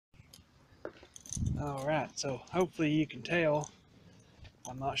Alright, so hopefully you can tell.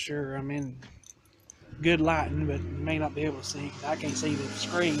 I'm not sure I'm in good lighting, but you may not be able to see. I can't see the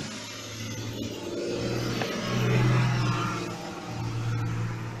screen.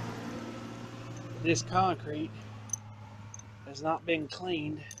 This concrete has not been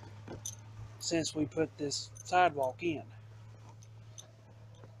cleaned since we put this sidewalk in.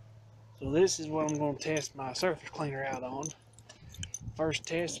 So this is what I'm going to test my surface cleaner out on. First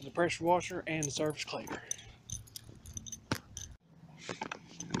test of the pressure washer and the surface cleaner.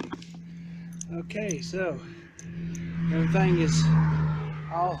 Okay, so everything is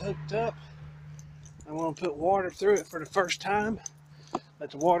all hooked up. I'm going to put water through it for the first time.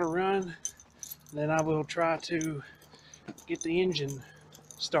 Let the water run. Then I will try to get the engine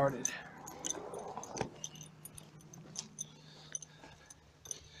started.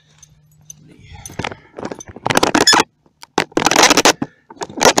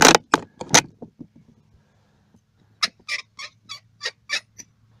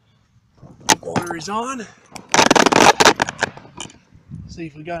 Water is on. See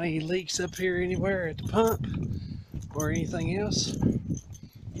if we got any leaks up here anywhere at the pump or anything else.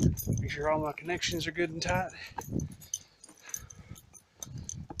 Make sure all my connections are good and tight.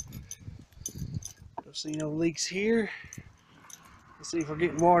 Don't see no leaks here. Let's see if we're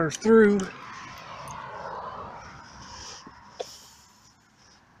getting water through.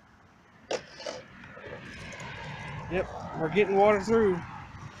 Yep, we're getting water through.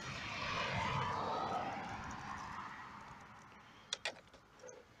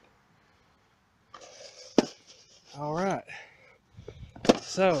 All right,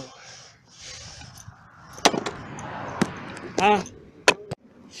 so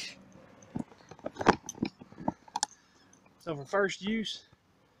for first use,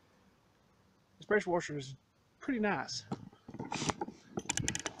 this pressure washer is pretty nice,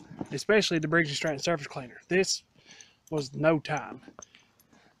 especially the Briggs & Stratton surface cleaner. This was no time.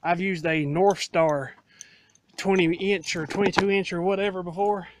 I've used a North Star 20-inch or 22-inch or whatever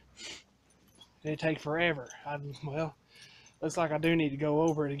before. It'd take forever. Well, looks like I do need to go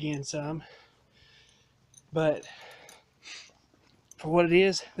over it again some. But for what it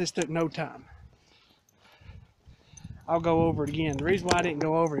is, this took no time. I'll go over it again. The reason why I didn't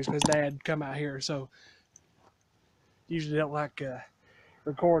go over it is because Dad come out here, so usually don't like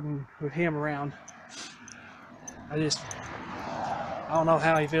recording with him around. I don't know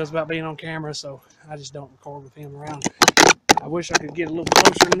how he feels about being on camera, so I just don't record with him around. I wish I could get a little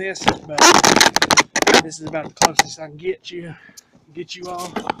closer than this, but this is about the closest I can get you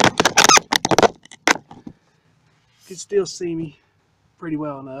all. You can still see me pretty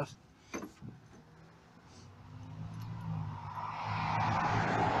well enough.